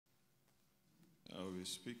be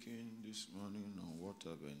speaking this morning on what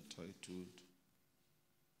I've entitled,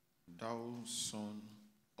 Thou Son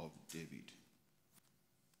of David.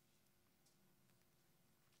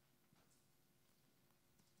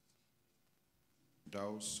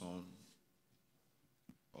 Thou Son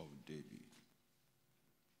of David.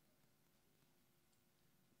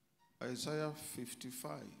 Isaiah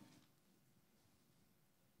 55,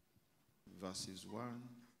 verses 1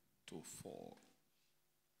 to 4.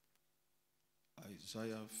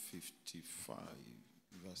 Isaiah 55,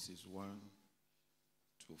 verses 1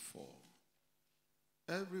 to 4.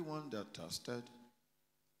 Everyone that thirsted,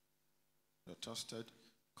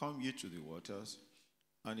 come ye to the waters,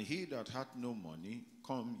 and he that hath no money,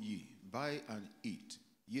 come ye, buy and eat.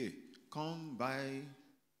 Yea, come buy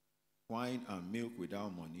wine and milk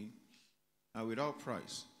without money, and without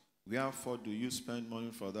price. Wherefore do you spend money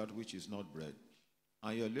for that which is not bread,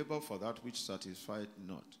 and your labor for that which satisfieth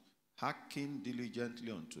not? Hearken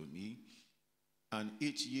diligently unto me, and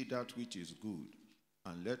eat ye that which is good,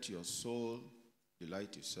 and let your soul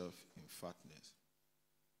delight itself in fatness.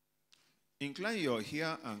 Incline your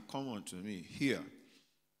ear and come unto me, hear,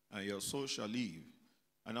 and your soul shall live.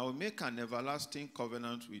 And I will make an everlasting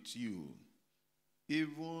covenant with you,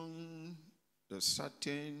 even the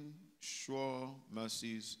certain sure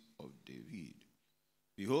mercies of David.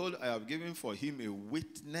 Behold, I have given for him a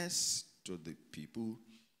witness to the people,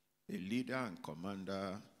 a leader and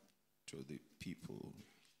commander to the people.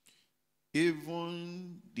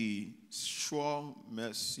 Even the sure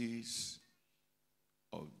mercies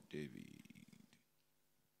of David.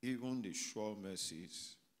 Even the sure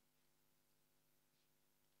mercies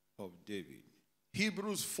of David.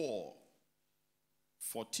 Hebrews 4,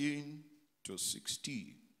 14 to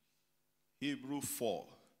 16. Hebrews 4,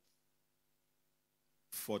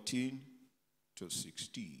 14 to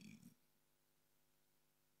 16.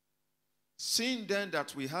 Seeing then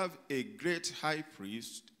that we have a great high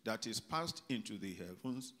priest that is passed into the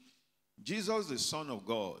heavens, Jesus the Son of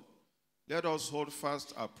God, let us hold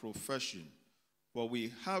fast our profession. For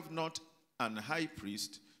we have not an high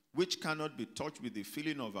priest which cannot be touched with the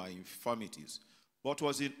feeling of our infirmities, but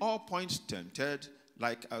was in all points tempted,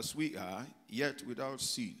 like as we are, yet without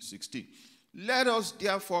sin. 16. Let us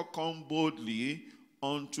therefore come boldly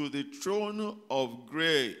unto the throne of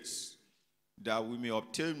grace, that we may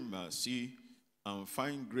obtain mercy and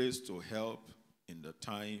find grace to help in the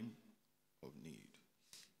time of need.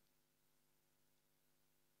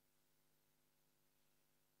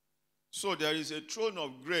 So there is a throne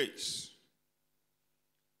of grace,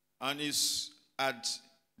 and it's at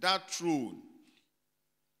that throne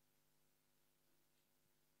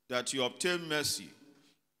that you obtain mercy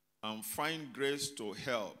and find grace to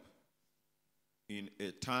help in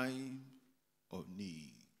a time of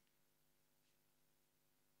need.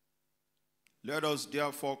 Let us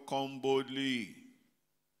therefore come boldly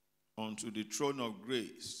unto the throne of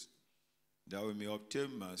grace, that we may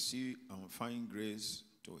obtain mercy and find grace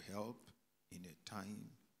to help in a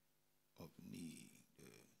time of need.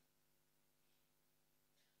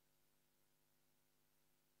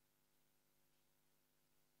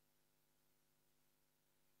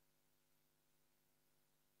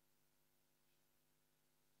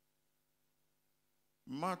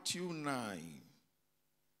 Matthew 9,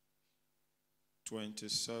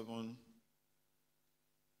 27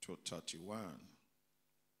 to 31.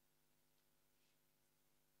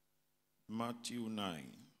 Matthew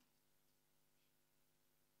 9,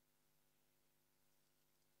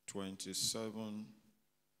 27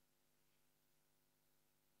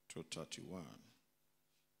 to 31.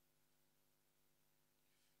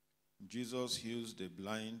 Jesus heals the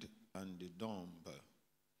blind and the dumb.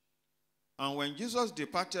 And when Jesus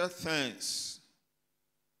departed thence,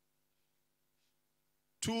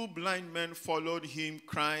 two blind men followed him,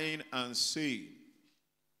 crying and saying,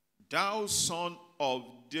 Thou Son of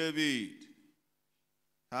David,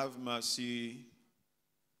 have mercy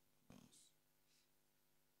on us.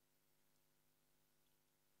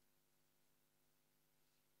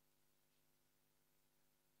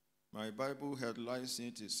 My Bible headlines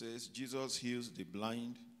it says, Jesus heals the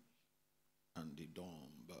blind and the dumb.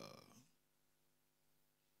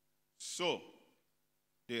 So,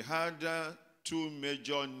 they had two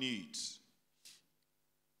major needs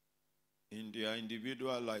in their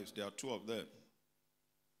individual lives. There are two of them.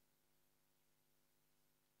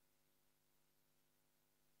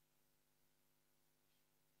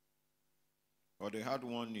 But they had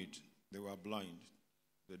one need. They were blind.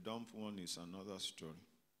 The dumb one is another story.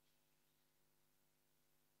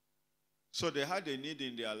 So they had a need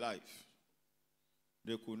in their life.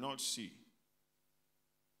 They could not see.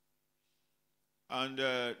 And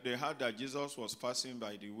they heard that Jesus was passing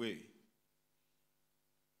by the way.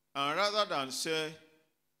 And rather than say,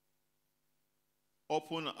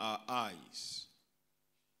 open our eyes,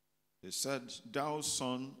 they said, thou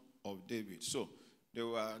son of David. So they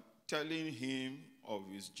were telling him of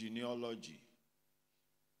his genealogy.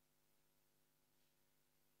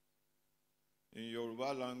 In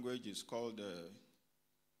Yoruba language, it's called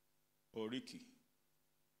Oriki.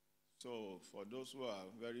 So for those who are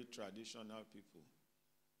very traditional people,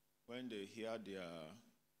 when they hear their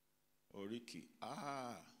Oriki,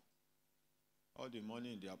 all the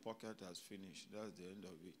money in their pocket has finished. That's the end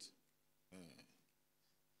of it.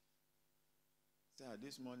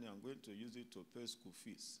 This money I'm going to use it to pay school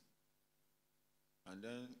fees. And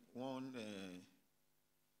then one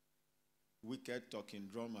wicked talking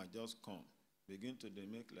drummer just come, begin to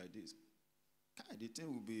make like this. The thing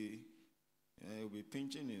will be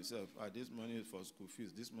pinching himself. This money is for school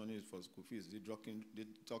fees. This money is for school fees. The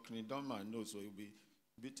talking drummer knows, so he'll be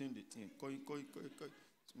beating the thing. Koi.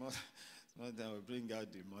 Small time will bring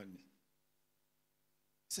out the money.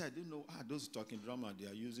 I didn't know those talking drummer, they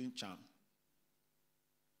are using charm.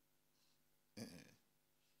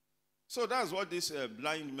 So that's what this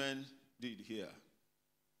blind man did here.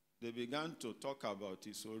 They began to talk about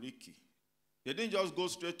his oriki. They didn't just go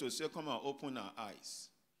straight to say, come and open our eyes.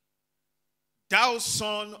 Thou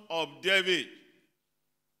son of David,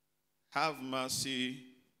 have mercy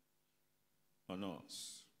on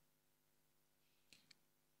us.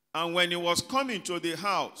 And when he was coming to the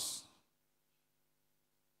house,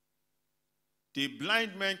 the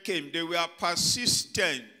blind men came. They were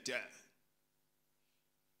persistent.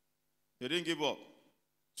 They didn't give up.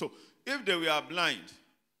 So if they were blind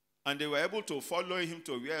and they were able to follow him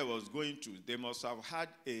to where he was going to, they must have had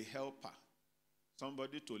a helper,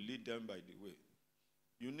 somebody to lead them by the way.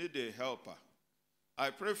 You need a helper.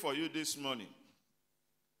 I pray for you this morning.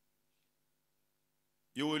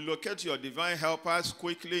 You will locate your divine helpers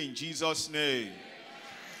quickly in Jesus' name.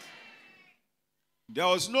 There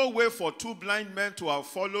was no way for two blind men to have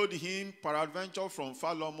followed him, peradventure, from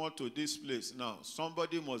Falomo to this place. Now,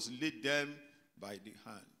 somebody must lead them by the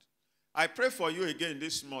hand. I pray for you again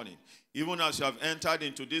this morning, even as you have entered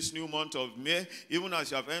into this new month of May, even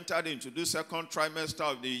as you have entered into this second trimester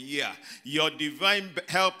of the year, your divine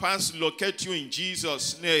helpers locate you in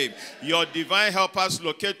Jesus' name. Your divine helpers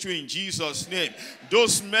locate you in Jesus' name.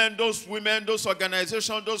 Those men, those women, those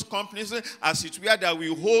organizations, those companies, as it were, that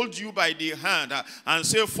will hold you by the hand and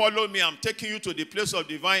say, follow me, I'm taking you to the place of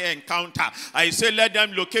divine encounter. I say, let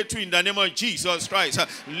them locate you in the name of Jesus Christ.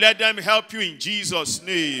 Let them help you in Jesus'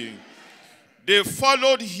 name. They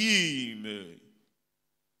followed him.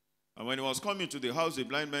 And when he was coming to the house, the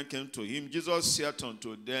blind man came to him. Jesus said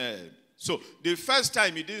unto them. So the first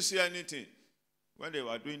time he didn't see anything. When they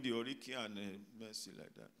were doing the oriki and mercy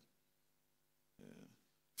like that.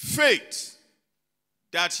 Faith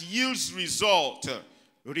that yields result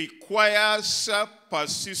requires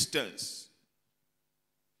persistence.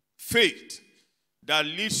 Faith that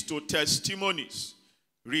leads to testimonies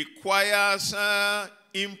requires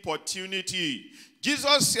importunity.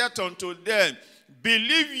 Jesus said unto them,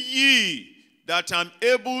 believe ye that I'm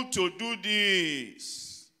able to do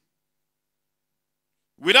this.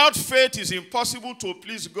 Without faith it is impossible to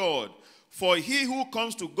please God. For he who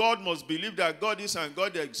comes to God must believe that God is and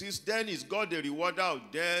God exists. Then is God the rewarder of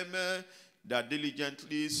them that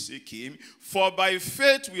diligently seek him. For by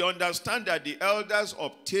faith we understand that the elders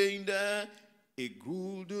obtained a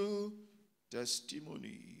good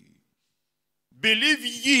testimony. Believe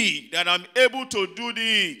ye that I'm able to do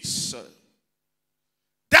this.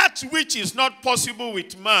 That which is not possible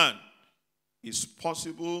with man is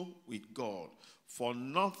possible with God. For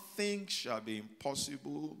nothing shall be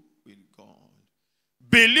impossible with God.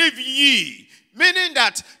 Believe ye, meaning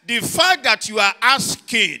that the fact that you are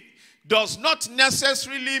asking does not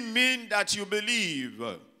necessarily mean that you believe.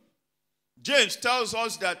 James tells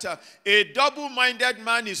us that a double-minded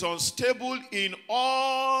man is unstable in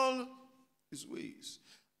all his ways.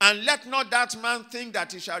 And let not that man think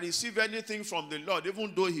that he shall receive anything from the Lord,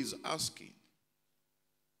 even though he's asking.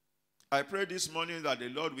 I pray this morning that the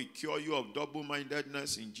Lord will cure you of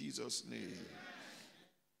double-mindedness in Jesus' name.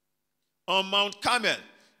 On Mount Carmel,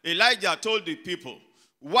 Elijah told the people,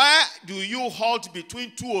 Why do you halt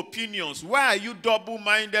between two opinions? Why are you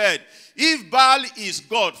double-minded? If Baal is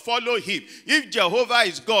God, follow him. If Jehovah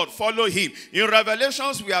is God, follow him. In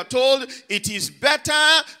Revelations, we are told it is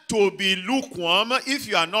better to be lukewarm if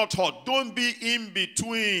you are not hot. Don't be in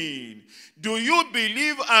between. Do you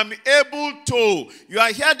believe I'm able to? You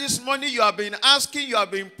are here this morning, you have been asking, you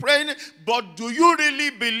have been praying, but do you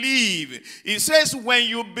really believe? It says when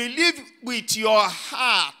you believe with your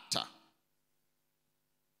heart,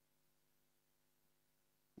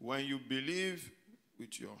 when you believe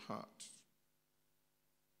with your heart.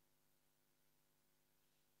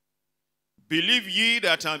 Believe ye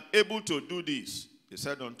that I'm able to do this. He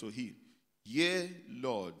said unto him, Yea,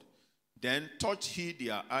 Lord. Then touched he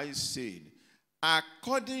their eyes, saying,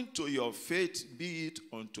 According to your faith be it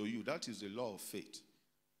unto you. That is the law of faith.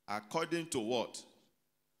 According to what?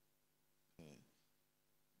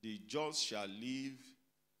 The just shall live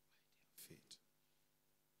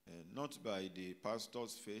not by the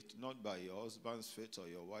pastor's faith, not by your husband's faith or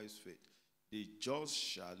your wife's faith. The just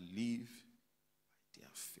shall live by their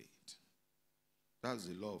faith. That's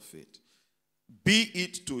the law of faith. Be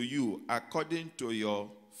it to you according to your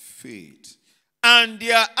faith. And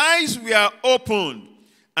their eyes were opened,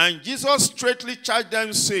 and Jesus straightly charged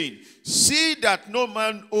them, saying, See that no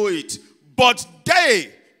man owe it. But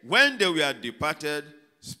they, when they were departed,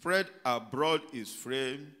 spread abroad his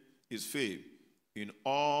fame in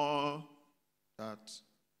all that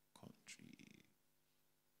country.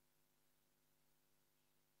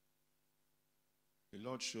 The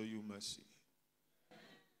Lord show you mercy.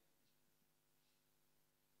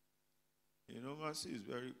 You know, mercy is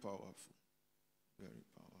very powerful. Very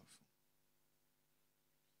powerful.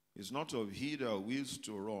 It's not of he that wills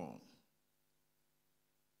to wrong.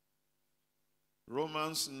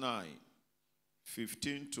 Romans 9,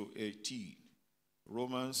 15 to 18.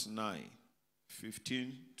 Romans 9,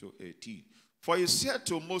 15 to 18. For he said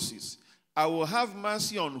to Moses, I will have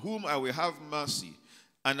mercy on whom I will have mercy,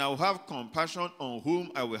 and I will have compassion on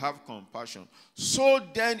whom I will have compassion. So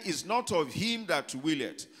then is not of him that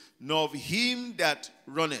willeth, nor of him that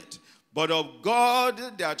runneth, but of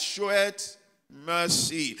God that showeth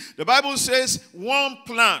mercy. The Bible says, one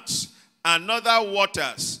plants, another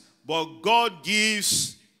waters, but God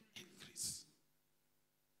gives increase.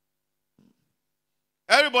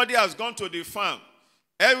 Everybody has gone to the farm.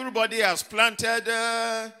 Everybody has planted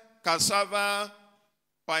cassava,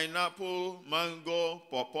 pineapple, mango,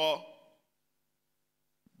 pawpaw.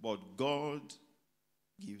 But God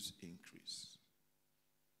gives increase.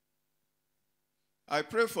 I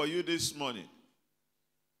pray for you this morning.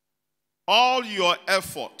 All your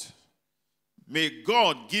effort, may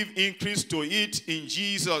God give increase to it in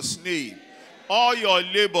Jesus' name. All your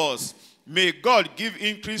labors, may God give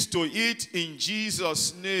increase to it in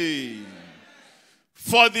Jesus' name.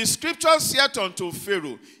 For the scripture saith unto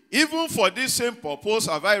Pharaoh, even for this same purpose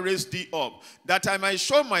have I raised thee up, that I might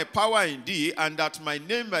show my power in thee, and that my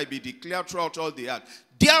name might be declared throughout all the earth.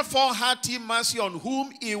 Therefore hath he mercy on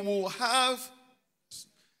whom he will have,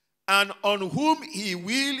 and on whom he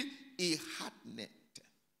will, he hardeneth.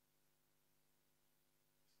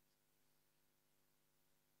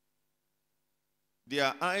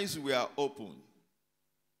 Their eyes were open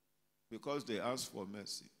because they asked for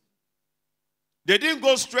mercy. They didn't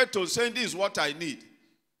go straight to saying, this is what I need.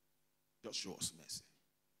 Just show us mercy.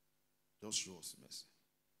 Just show us mercy.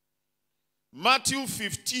 Matthew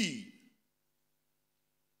 15,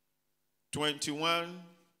 21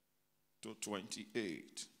 to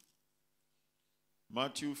 28.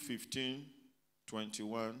 Matthew 15,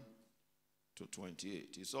 21 to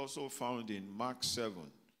 28. It's also found in Mark 7,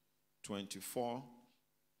 24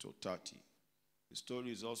 to 30. The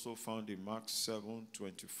story is also found in Mark 7,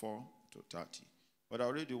 24 to 30. But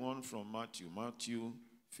I'll read the one from Matthew. Matthew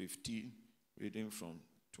 15, reading from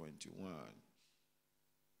 21.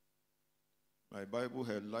 My Bible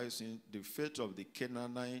headlines in the faith of the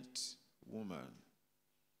Canaanite woman.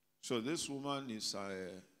 So this woman is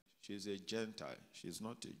she's a Gentile. She's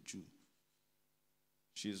not a Jew.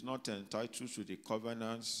 She's not entitled to the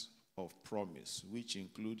covenants of promise, which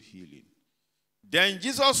include healing. Then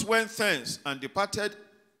Jesus went thence and departed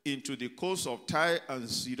into the coast of Tyre and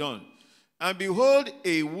Sidon. And behold,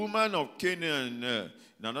 a woman of Canaan,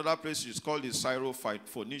 in another place it's called the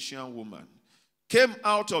Syrophoenician woman, came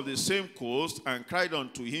out of the same coast and cried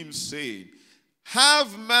unto him, saying,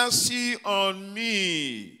 Have mercy on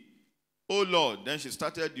me, O Lord. Then she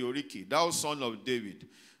started the oriki, Thou son of David,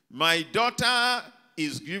 my daughter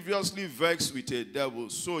is grievously vexed with a devil.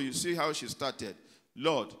 So you see how she started.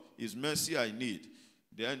 Lord, it's mercy I need.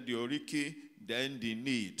 Then the oriki, then the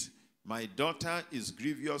need. My daughter is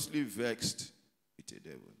grievously vexed with a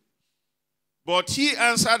devil. But he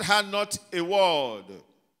answered her not a word.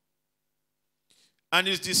 And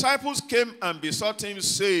his disciples came and besought him,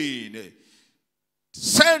 saying,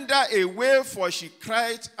 send her away, for she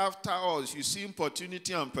cried after us. You see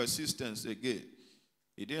importunity and persistence again.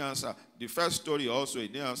 He didn't answer. The first story also, he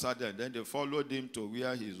didn't answer them. Then they followed him to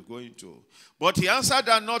where he's going to. But he answered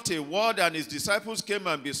her not a word, and his disciples came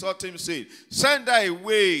and besought him, saying, send her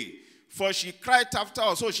away, for she cried after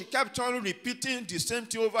us. So she kept on repeating the same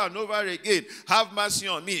thing over and over again. Have mercy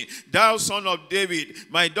on me, thou son of David.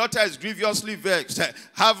 My daughter is grievously vexed.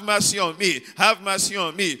 Have mercy on me. Have mercy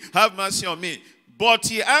on me. Have mercy on me. But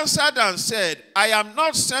he answered and said, I am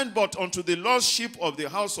not sent but unto the lost sheep of the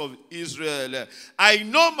house of Israel. I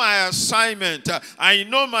know my assignment. I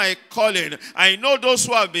know my calling. I know those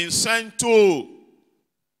who have been sent to.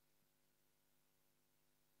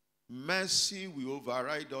 Mercy will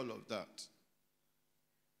override all of that.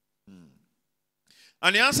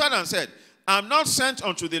 And he answered and said, I am not sent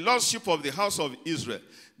unto the lost sheep of the house of Israel.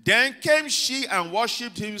 Then came she and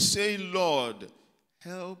worshipped him, saying, Lord,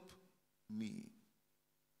 help me.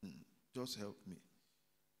 Just help me.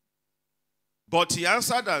 But he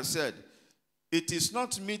answered and said, it is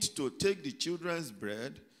not meet to take the children's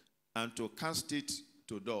bread and to cast it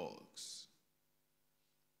to dogs.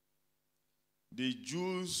 The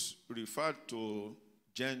Jews referred to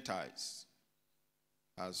Gentiles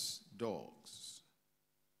as dogs.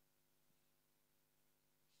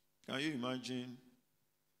 Can you imagine?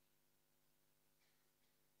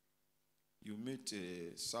 You meet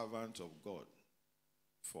a servant of God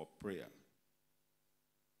for prayer.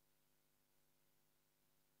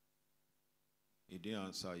 He didn't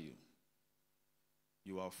answer you.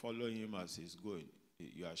 You are following him as he's going.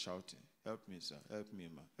 You are shouting, help me, sir, help me,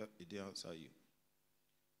 ma. He didn't answer you.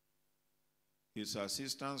 His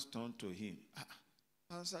assistants turned to him.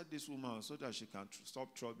 Answer this woman so that she can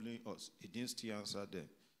stop troubling us. He didn't still answer them.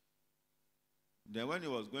 Then when he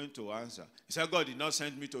was going to answer, he said, God did not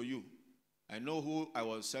send me to you. I know who I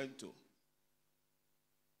was sent to.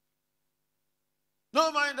 No,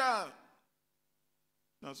 mind that.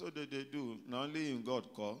 Now, so they do. Not only in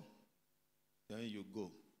God call, then you go.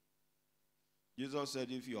 Jesus said,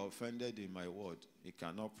 if you are offended in my word, it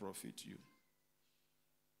cannot profit you.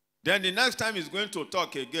 Then the next time he's going to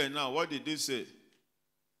talk again. Now, what did he say?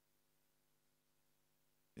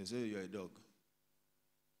 He said, you're a dog.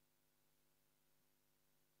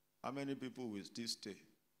 How many people will still stay?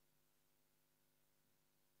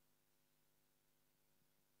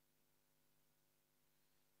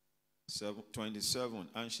 27.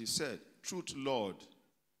 And she said, truth, Lord.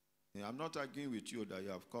 I'm not arguing with you that you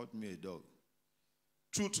have called me a dog.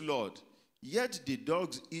 Truth, Lord. Yet the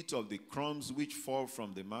dogs eat of the crumbs which fall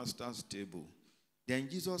from the master's table. Then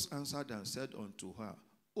Jesus answered and said unto her,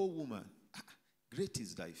 O woman, great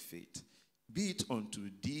is thy faith. Be it unto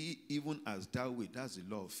thee even as thou wilt. That's the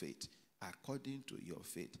law of faith. According to your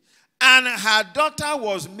faith. And her daughter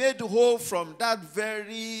was made whole from that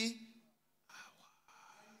very hour.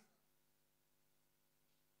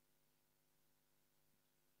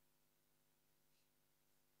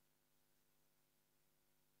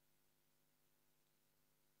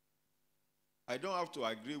 I don't have to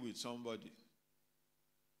agree with somebody,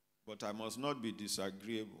 but I must not be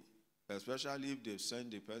disagreeable, especially if they've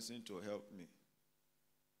sent the person to help me.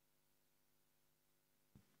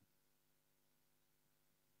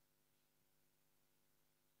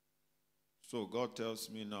 So God tells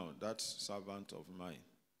me now, that servant of mine,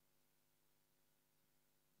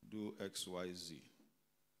 do X, Y, Z.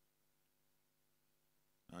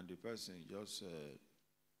 And the person just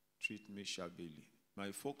treat me shabbily.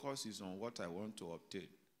 My focus is on what I want to obtain,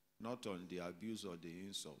 not on the abuse or the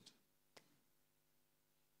insult.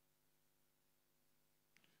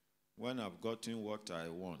 When I've gotten what I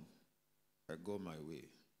want, I go my way.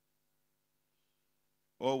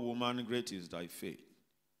 O woman, great is thy faith.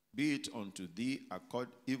 Be it unto thee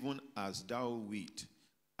even as thou wilt.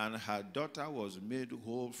 And her daughter was made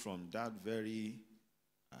whole from that very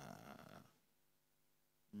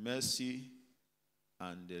mercy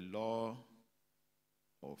and the law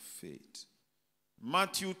of faith.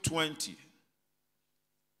 Matthew 20,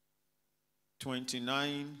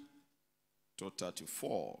 29 to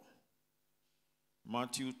 34.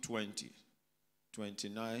 Matthew 20,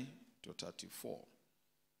 29 to 34.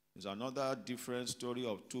 It's another different story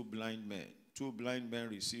of two blind men. Two blind men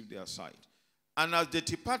received their sight. And as they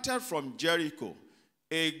departed from Jericho,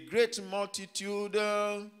 a great multitude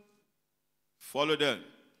followed them.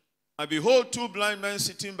 And behold, two blind men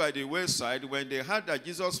sitting by the wayside, when they heard that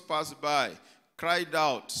Jesus passed by, cried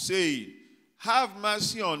out, saying, Have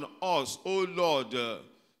mercy on us, O Lord,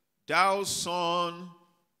 thou son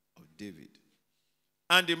of David.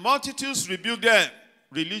 And the multitudes rebuked them.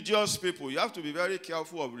 Religious people. You have to be very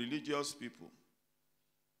careful of religious people.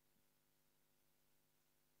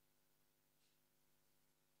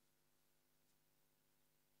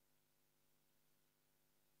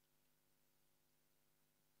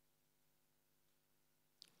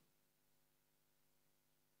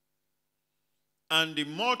 And the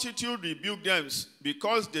multitude rebuked them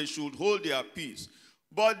because they should hold their peace.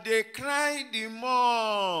 But they cried the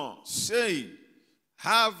more, saying,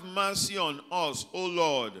 have mercy on us, O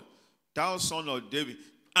Lord, thou son of David.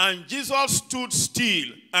 And Jesus stood still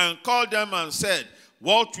and called them and said,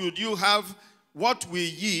 what would you have? What will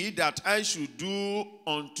ye that I should do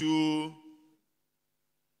unto?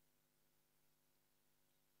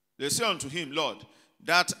 They say unto him, Lord,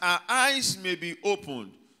 that our eyes may be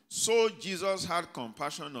opened. So Jesus had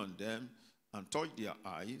compassion on them and touched their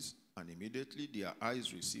eyes, and immediately their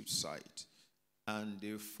eyes received sight, and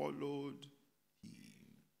they followed him.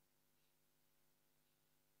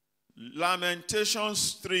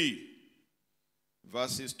 Lamentations 3,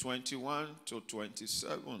 verses 21 to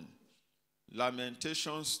 27.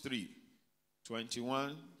 Lamentations 3,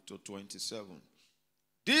 21 to 27.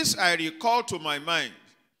 This I recall to my mind,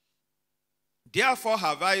 therefore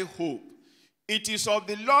have I hope. It is of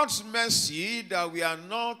the Lord's mercy that we are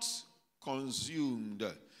not consumed,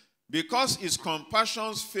 because his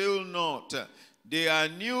compassions fail not. They are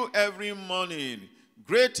new every morning.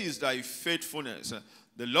 Great is thy faithfulness.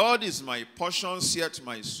 The Lord is my portion, saith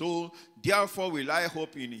my soul. Therefore will I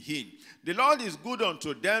hope in him. The Lord is good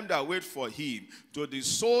unto them that wait for him, to the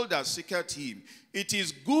soul that seeketh him. It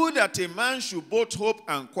is good that a man should both hope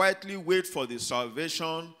and quietly wait for the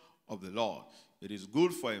salvation of the Lord. It is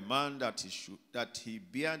good for a man that he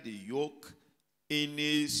bear the yoke in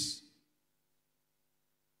his.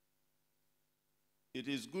 It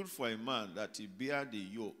is good for a man that he bear the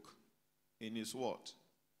yoke in his what?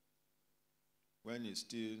 When he's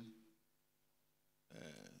still.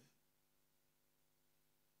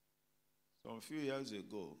 Some few years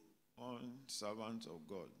ago, one servant of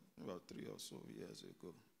God, about 3 or so years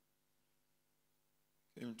ago,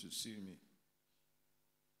 came to see me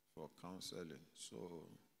for counseling. So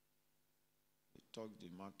he talked the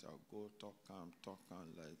matter, go talk calm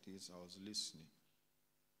like this. I was listening.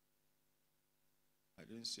 I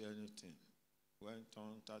didn't say anything. Went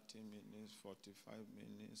on 30 minutes, 45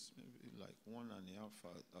 minutes, maybe like 1.5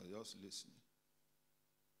 hours. I was just listening.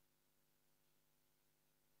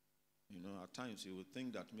 You know, at times you would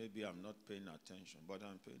think that maybe I'm not paying attention, but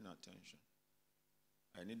I'm paying attention.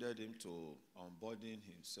 I needed him to unburden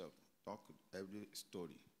himself, talk every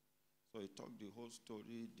story. So he talked the whole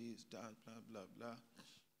story, this, that, blah, blah, blah.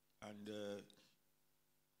 And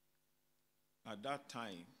at that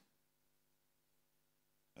time,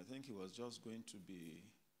 I think he was just going to be,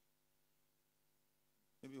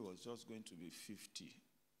 maybe it was just going to be 50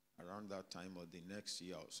 around that time or the next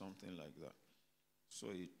year or something like that. So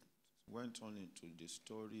he went on into the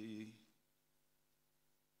story.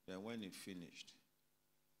 Then when he finished,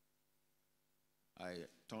 I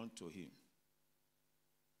turned to him.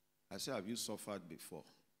 I said, have you suffered before?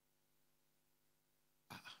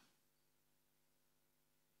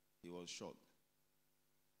 He was shocked.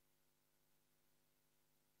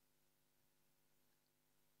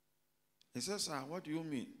 He said, sir, what do you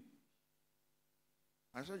mean?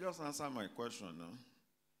 I said, just answer my question now.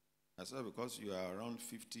 I said, because you are around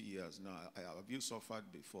 50 years now, have you suffered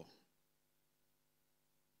before?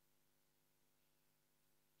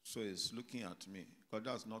 So he's looking at me, because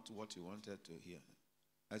that's not what he wanted to hear.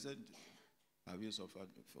 I said, have you suffered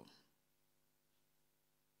before?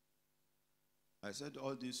 I said,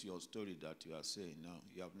 all this your story that you are saying now,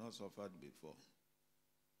 you have not suffered before.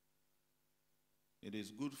 It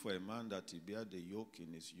is good for a man that he bear the yoke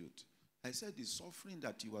in his youth. I said, the suffering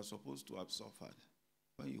that you were supposed to have suffered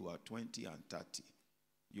when you were 20 and 30,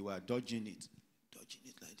 you were dodging it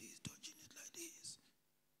like this, dodging it like this.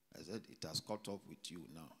 I said, it has caught up with you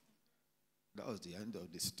now. That was the end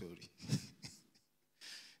of the story.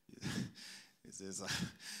 He says,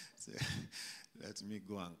 let me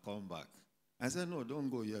go and come back. I said, no,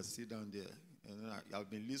 don't go yet. Sit down there. And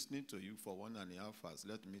I've been listening to you for 1.5 hours.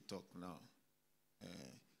 Let me talk now.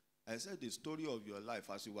 I said, the story of your life,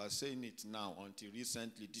 as you were saying it now, until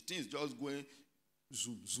recently, the thing is just going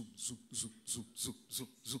zoom, zoom, zoom, zoom, zoom, zoom, zoom,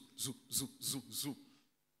 zoom, zoom, zoom, zoom, zoom.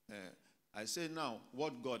 I say now,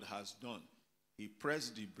 what God has done, he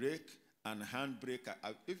pressed the brake and handbrake.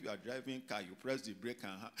 If you are driving a car, you press the brake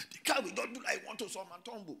and the car will not do like want to some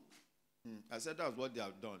tumble. I said that's what they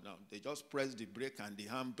have done now. They just press the brake and the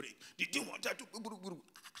handbrake. The thing wanted to.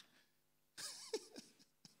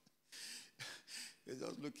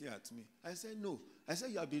 looking at me. I said, no. I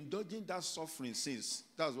said, you have been dodging that suffering since.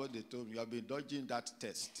 That's what they told me. You have been dodging that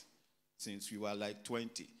test since you were like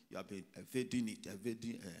 20. You have been evading it,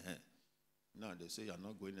 evading. Now they say you're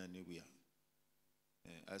not going anywhere.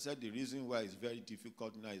 I said the reason why it's very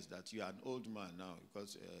difficult now is that you are an old man now,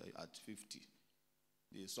 because at 50,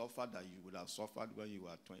 the suffer that you would have suffered when you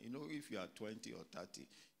were 20. You know, if you are 20 or 30,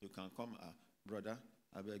 you can come, brother,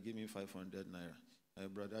 I better give me 500 naira.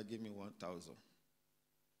 Brother, give me 1,000.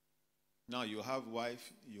 Now you have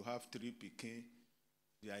wife, you have 3 pikin,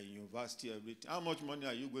 they are in university, everything. How much money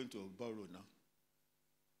are you going to borrow now?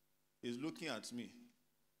 He's looking at me.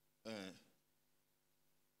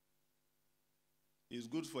 It's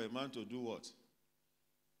good for a man to do what?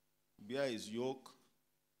 Bear his yoke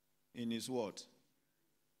in his what?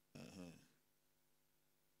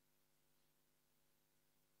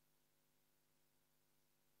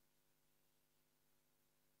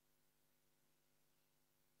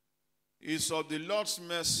 It's of the Lord's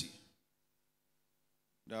mercy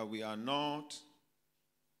that we are not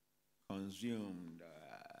consumed.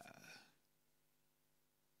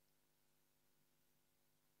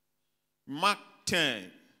 Mark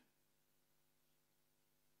 10.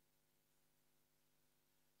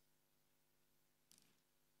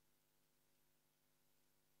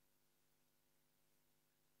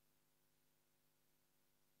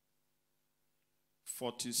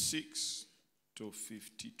 (46 to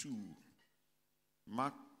 52).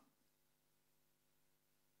 Mark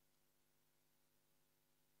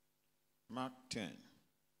 10.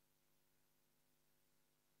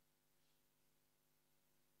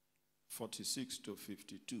 (46 to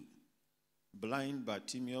 52). Blind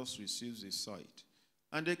Bartimaeus receives his sight.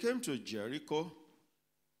 And they came to Jericho.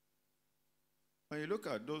 When you look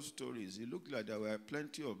at those stories, it looked like there were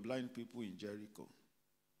plenty of blind people in Jericho.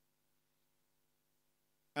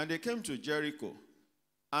 And they came to Jericho.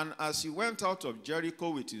 And as he went out of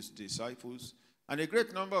Jericho with his disciples and a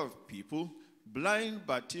great number of people, blind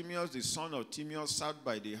Bartimaeus, the son of Timaeus, sat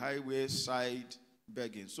by the highway side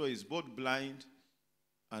begging. So he's both blind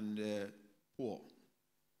and poor.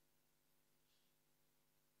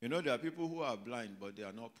 You know, there are people who are blind, but they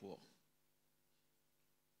are not poor.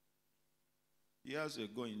 Years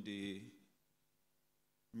ago in the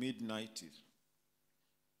mid-90s,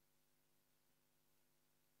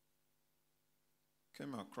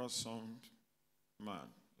 came across some man.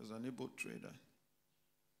 He was an able trader.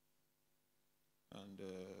 And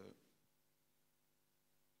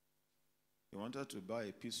he wanted to buy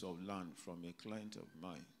a piece of land from a client of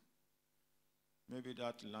mine. Maybe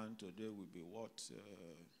that land today will be worth,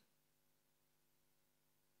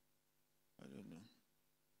 I don't know.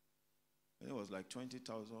 And it was like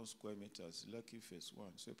 20,000 square meters, Lucky Phase 1.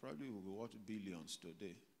 So it probably will be worth billions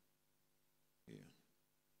today. Yeah.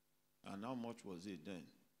 And how much was it then?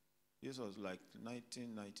 This was like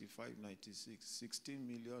 1995, 96, 16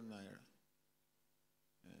 million naira.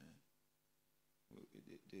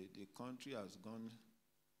 The country has gone,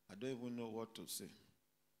 I don't even know what to say.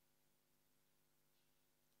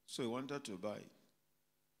 So he wanted to buy it.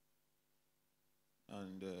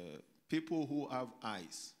 And people who have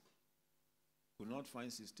eyes could not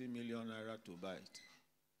find 16 million naira to buy it.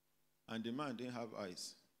 And the man didn't have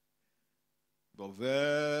eyes. But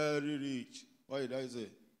very rich. What did I say?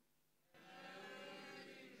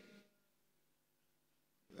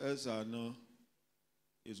 Yes or no?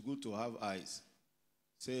 It's good to have eyes.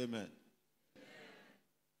 Say amen.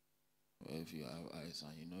 Well, if you have eyes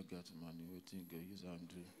and you don't get money, what think you use and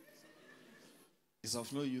do? It's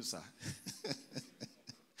of no use, sir.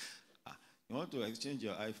 You want to exchange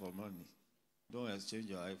your eye for money? Don't exchange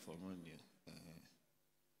your eye for money.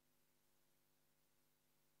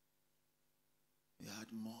 He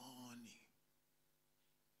had money.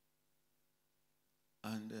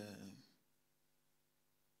 And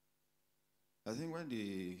I think when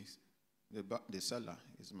the seller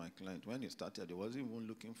is my client, when he started, he wasn't even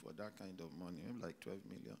looking for that kind of money, maybe like 12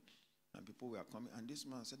 million. And people were coming, and this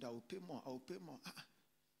man said, I will pay more, I will pay more.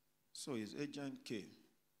 So his agent came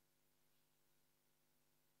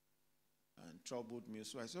and troubled me.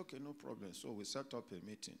 So I said, okay, no problem. So we set up a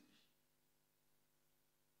meeting.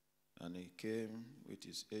 And he came with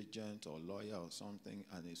his agent or lawyer or something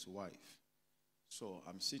and his wife. So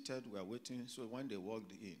I'm seated, we're waiting. So when they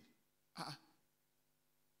walked in,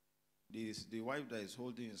 the wife that is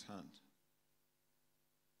holding his hand,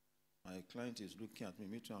 my client is looking at me.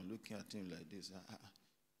 Me too, I'm looking at him like this.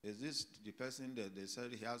 Is this the person that they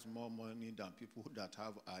said he has more money than people that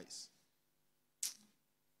have eyes?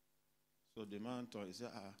 So the man told, he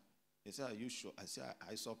said, are you sure? I said,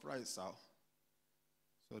 I surprised, sir.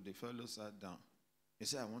 So the fellow sat down. He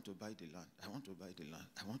said, I want to buy the land. I want to buy the land.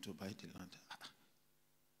 I want to buy the land.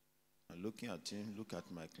 I'm looking at him, look at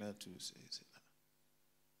my client too. Say,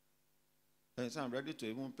 and he said, I'm ready to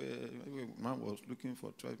even pay. Man was looking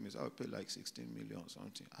for 12 million. I'll pay like 16 million or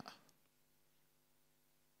something.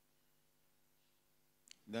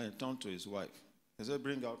 Then he turned to his wife. He said,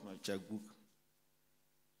 bring out my checkbook.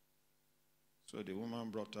 So the woman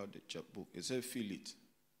brought out the checkbook. He said, fill it.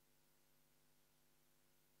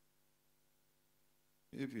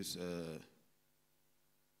 If it's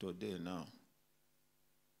today now,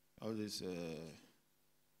 all this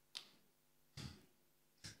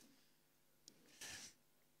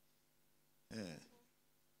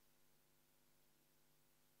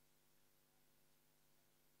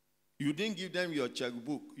you didn't give them your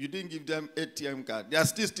checkbook. You didn't give them ATM card. They are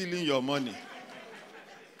still stealing your money.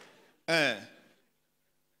 They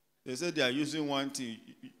said they are using one thing,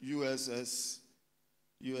 USSD.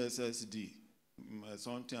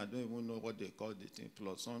 Something, I don't even know what they call the thing,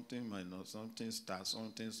 plus something, minus something, star,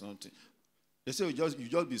 something. They say you just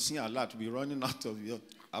be seeing a lot, be running out of your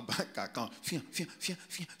bank account. Fear.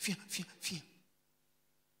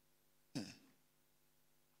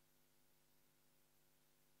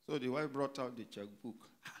 So the wife brought out the checkbook.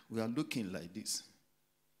 We are looking like this.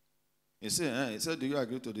 He said, do you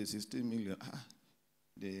agree to the 16 million?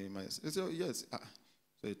 He said, yes.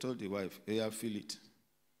 So he told the wife, yeah, fill it.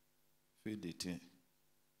 Fill the thing.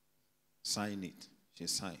 Sign it. She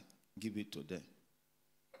signed. Give it to them.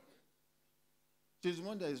 She's the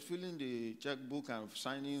one that is filling the checkbook and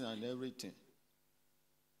signing and everything.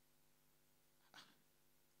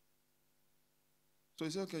 So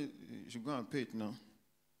he said, okay, you should go and pay it now.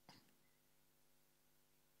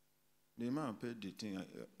 The man paid the thing.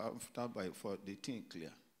 After by 4, the thing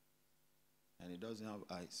clear. And he doesn't have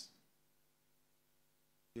eyes.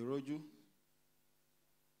 He wrote you.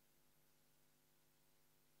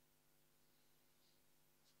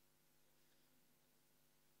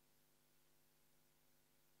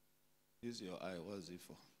 Use your eye. What's it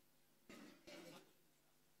for?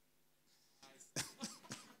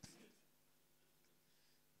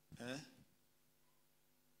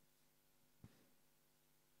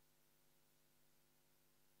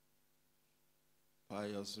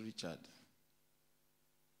 Pious Richard.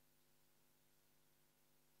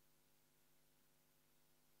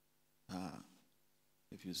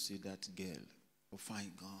 If you see that girl, oh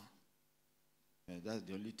fine girl. That's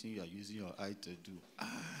the only thing you are using your eye to do.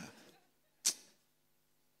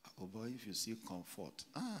 Oh boy, if you see comfort,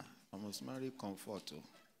 I must marry comfort.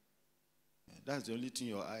 That's the only thing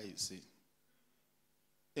your eye is seeing.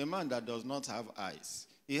 A man that does not have eyes,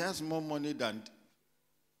 he has more money than.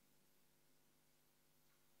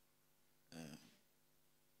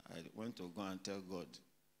 I went to go and tell God,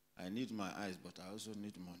 I need my eyes, but I also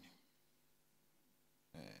need money.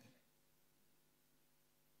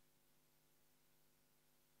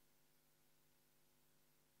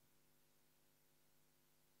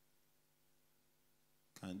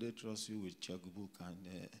 Can they trust you with checkbook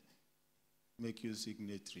and make you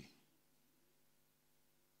signatory?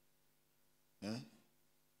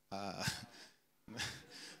 All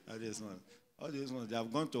these ones, they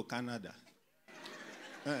have gone to Canada.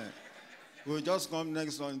 We'll just come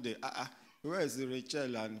next Sunday. Where is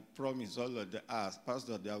Rachel and Promise? All of the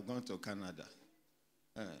Pastor, they have gone to Canada.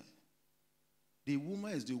 The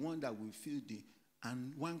woman is the one that will feel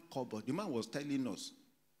and 1 kobo. The man was telling us,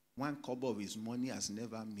 1 kobo of his money has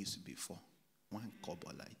never missed before. 1 kobo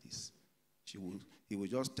like this. He will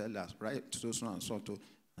just tell us, right, so and so,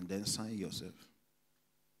 and then sign yourself.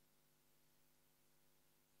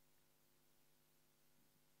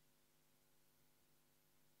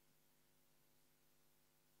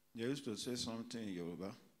 They used to say something in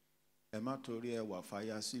Yoruba. Ematori ewa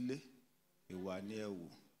faya sile, ewa ni ewu.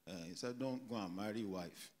 He said, don't go and marry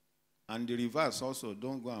wife. And the reverse also,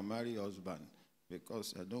 don't go and marry husband.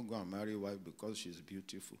 Because don't go and marry wife because she's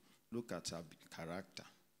beautiful. Look at her character.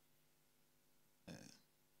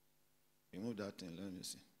 Remove that thing, let me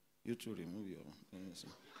see. You two remove your own. Let me see.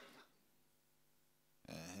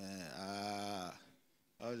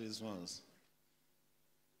 All these ones.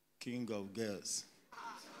 King of girls.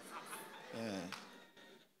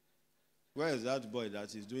 Where is that boy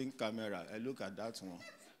that is doing camera? I look at that one.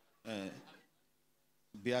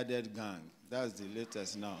 Bearded gang. That's the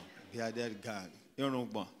latest now. Bearded gang.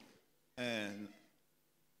 And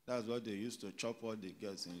that's what they used to chop all the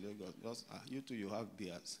girls in Lagos. Just, you two, you have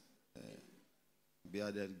beards.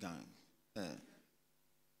 Bearded gang.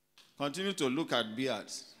 Continue to look at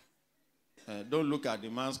beards. Don't look at the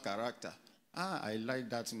man's character. I like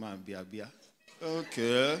that man, beer.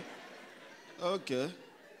 Okay.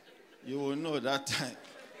 You will know that time.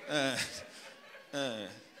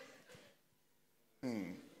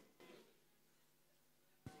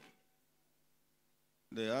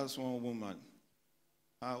 They asked one woman,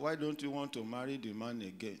 why don't you want to marry the man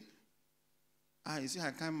again? He said,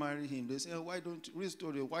 I can't marry him. They say, why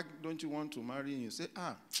don't you want to marry him? He said,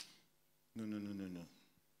 no.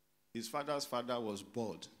 His father's father was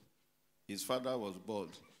bald. His father was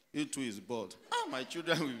bald. He too is bald. My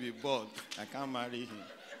children will be bald. I can't marry him.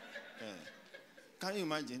 Can you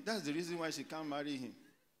imagine? That's the reason why she can't marry him.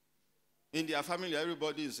 In their family,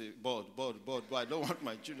 everybody is bald. But I don't want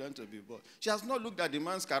my children to be bald. She has not looked at the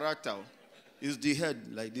man's character. It's the head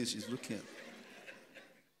like this she's looking at.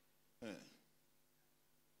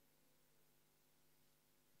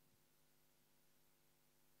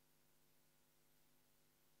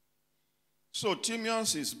 So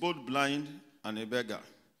Timaeus is both blind and a beggar.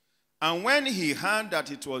 And when he heard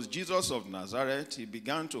that it was Jesus of Nazareth, he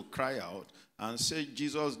began to cry out and say,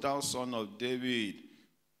 Jesus, thou son of David.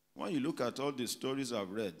 When you look at all the stories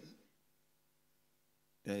I've read,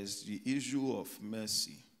 there is the issue of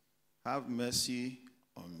mercy. Have mercy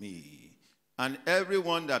on me. And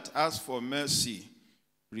everyone that asked for mercy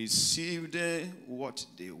received what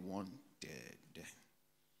they wanted.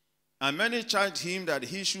 And many charged him that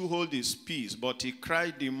he should hold his peace, but he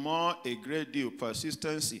cried the more a great deal,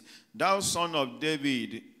 persistency. Thou son of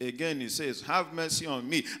David, again he says, have mercy on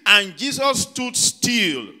me. And Jesus stood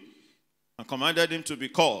still and commanded him to be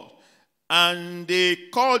called. And they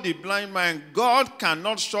called the blind man. God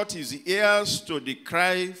cannot shut his ears to the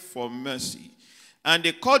cry for mercy. And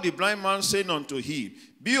they called the blind man, saying unto him,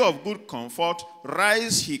 be of good comfort,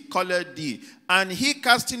 rise, he calleth thee. And he,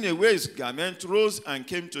 casting away his garment, rose and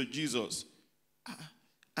came to Jesus.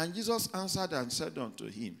 And Jesus answered and said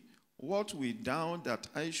unto him, what wilt thou that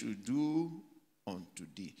I should do unto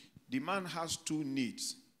thee? The man has two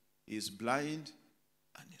needs. He is blind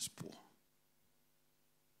and is poor.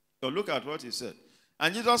 So look at what he said.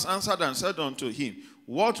 And Jesus answered and said unto him,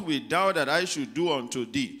 what wilt thou that I should do unto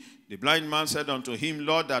thee? The blind man said unto him,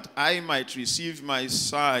 Lord, that I might receive my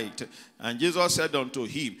sight. And Jesus said unto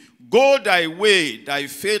him, go thy way, thy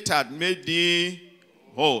faith hath made thee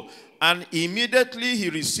whole. And immediately he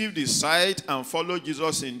received his sight and followed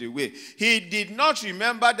Jesus in the way. He did not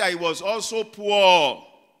remember that he was also poor.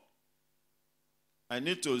 I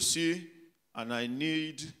need to see and I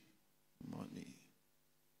need money.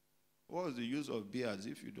 What's the use of beers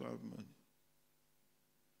if you don't have money?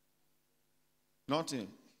 Nothing.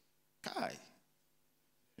 Kai.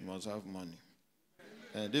 You must have money.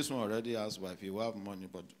 This one already has wife. He will have money,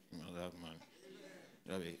 but you must have money.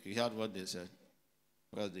 You heard what they said?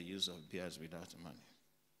 What's the use of beers without money?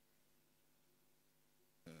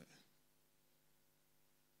 Must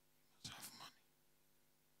have money.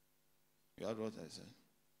 You heard what I said?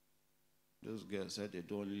 Those girls said they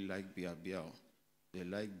don't really like beer. They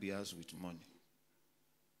like beers with money.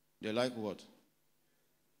 They like what?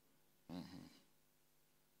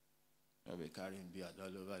 They'll be carrying beer all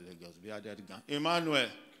over Lagos. Bearded gang. Emmanuel,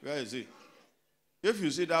 where is he? If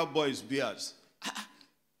you see that boy's beards,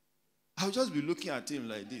 I'll just be looking at him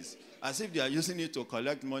like this, as if they are using it to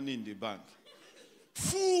collect money in the bank.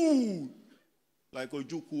 Fool! Like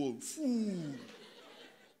Ojukwu. Fool!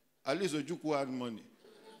 At least Ojukwu had money.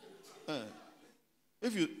 Where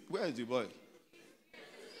is the boy?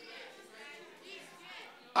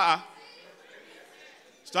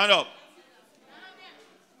 Stand up.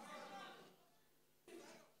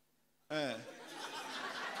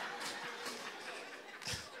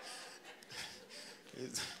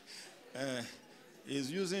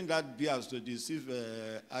 He's using that bias to deceive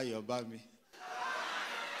Ayobami.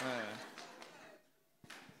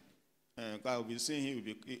 I'll be seeing him,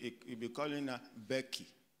 he'll be calling her Becky.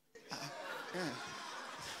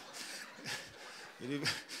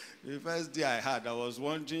 The first day I had, I was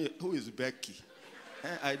wondering, who is Becky?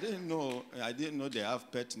 I didn't know they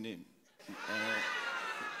have pet name.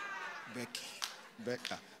 Becky.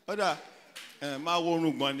 Becca. Oda, ma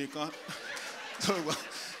wonu gbon nikan.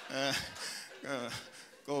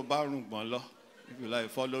 Go barun gbon lo. If you like,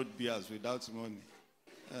 followed beers without money.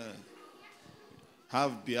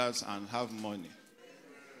 Have beers and have money.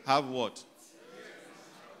 Have what?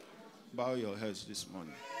 Bow your heads this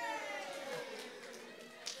morning.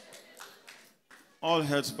 All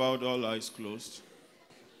heads bowed, all eyes closed.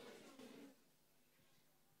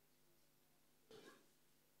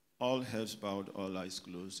 All heads bowed, all eyes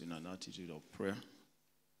closed in an attitude of prayer.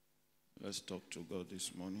 Let's talk to God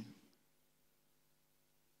this morning.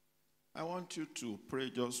 I want you to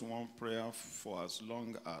pray just one prayer for as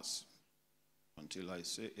long as, until I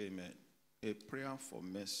say amen. A prayer for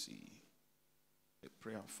mercy. A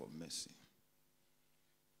prayer for mercy.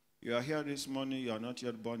 You are here this morning, you are not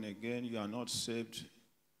yet born again, you are not saved.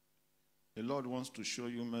 The Lord wants to show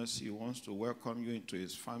you mercy. He wants to welcome you into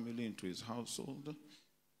his family, into his household. If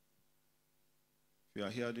you are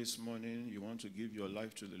here this morning, you want to give your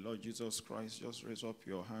life to the Lord Jesus Christ, just raise up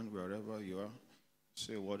your hand wherever you are.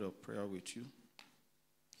 Say a word of prayer with you.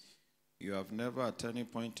 You have never at any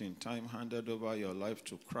point in time handed over your life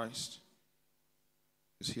to Christ.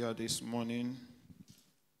 He's here this morning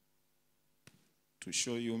to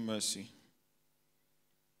show you mercy.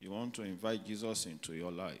 You want to invite Jesus into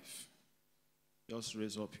your life. Just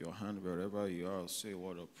raise up your hand wherever you are. I'll say a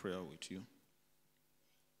word of prayer with you.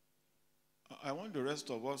 I want the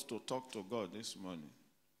rest of us to talk to God this morning.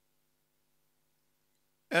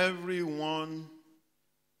 Everyone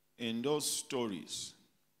in those stories,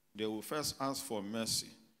 they will first ask for mercy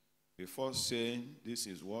before saying, this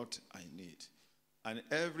is what I need. And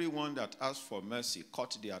everyone that asked for mercy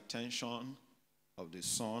caught the attention of the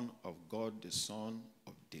Son of God, the Son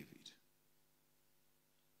of David.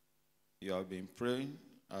 You have been praying.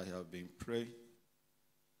 I have been praying.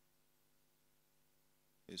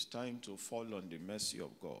 It's time to fall on the mercy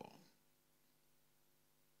of God.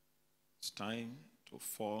 It's time to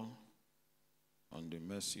fall on the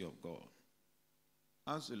mercy of God.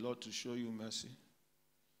 Ask the Lord to show you mercy.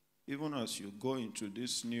 Even as you go into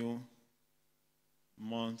this new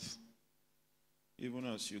month, even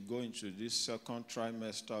as you go into this second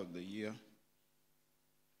trimester of the year,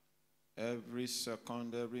 every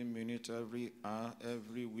second, every minute, every hour,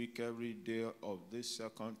 every week, every day of this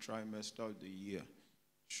second trimester of the year,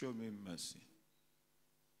 show me mercy.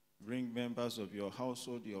 Bring members of your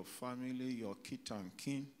household, your family, your kith and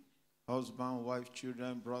kin, husband, wife,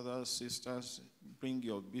 children, brothers, sisters. Bring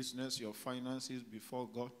your business, your finances before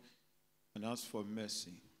God and ask for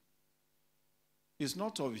mercy. It's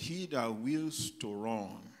not of he that wills to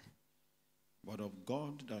run, but of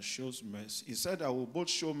God that shows mercy. He said, I will both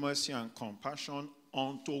show mercy and compassion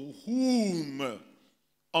unto whom?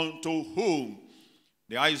 Unto whom?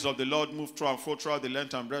 The eyes of the Lord move through and fro throughout the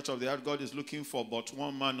length and breadth of the earth. God is looking for but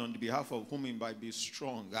one man on behalf of whom he might be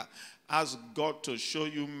strong. Ask God to show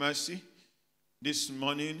you mercy this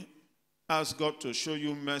morning. Ask God to show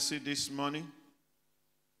you mercy this morning.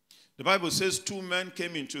 The Bible says 2 men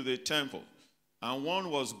came into the temple. And one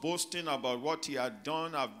was boasting about what he had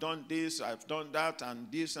done. I've done this, I've done that,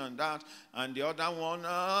 and this and that. And the other one,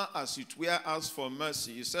 as it were, asked for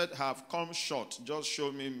mercy. He said, I have come short, just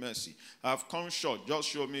show me mercy. I have come short, just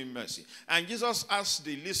show me mercy. And Jesus asked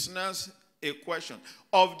the listeners a question.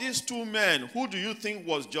 Of these 2 men, who do you think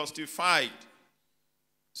was justified? He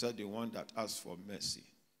said, the one that asked for mercy.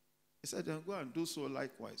 He said, then go and do so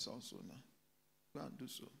likewise also now. Go and do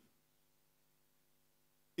so.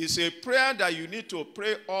 It's a prayer that you need to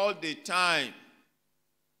pray all the time.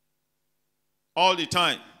 All the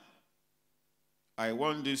time. I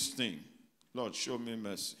want this thing. Lord, show me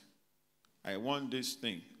mercy. I want this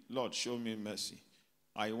thing. Lord, show me mercy.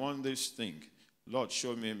 I want this thing. Lord,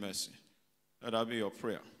 show me mercy. Let that be your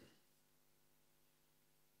prayer.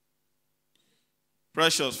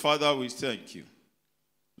 Precious Father, we thank you.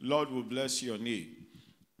 Lord, we bless your name.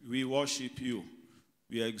 We worship you.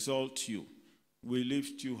 We exalt you. We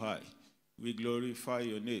lift you high. We glorify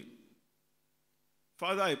your name.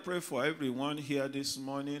 Father, I pray for everyone here this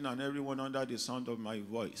morning and everyone under the sound of my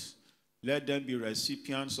voice. Let them be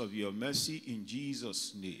recipients of your mercy in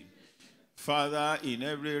Jesus' name. Father, in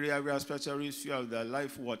every area, every aspect, every sphere of their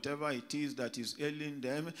life, whatever it is that is ailing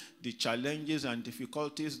them, the challenges and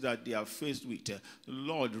difficulties that they are faced with,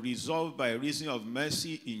 Lord, resolve by reason of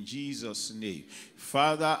mercy in Jesus' name.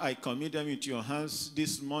 Father, I commit them into your hands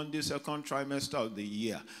this Monday, second trimester of the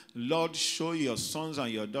year. Lord, show your sons and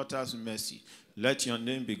your daughters mercy. Let your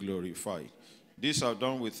name be glorified. This I've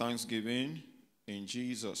done with thanksgiving in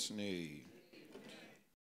Jesus' name.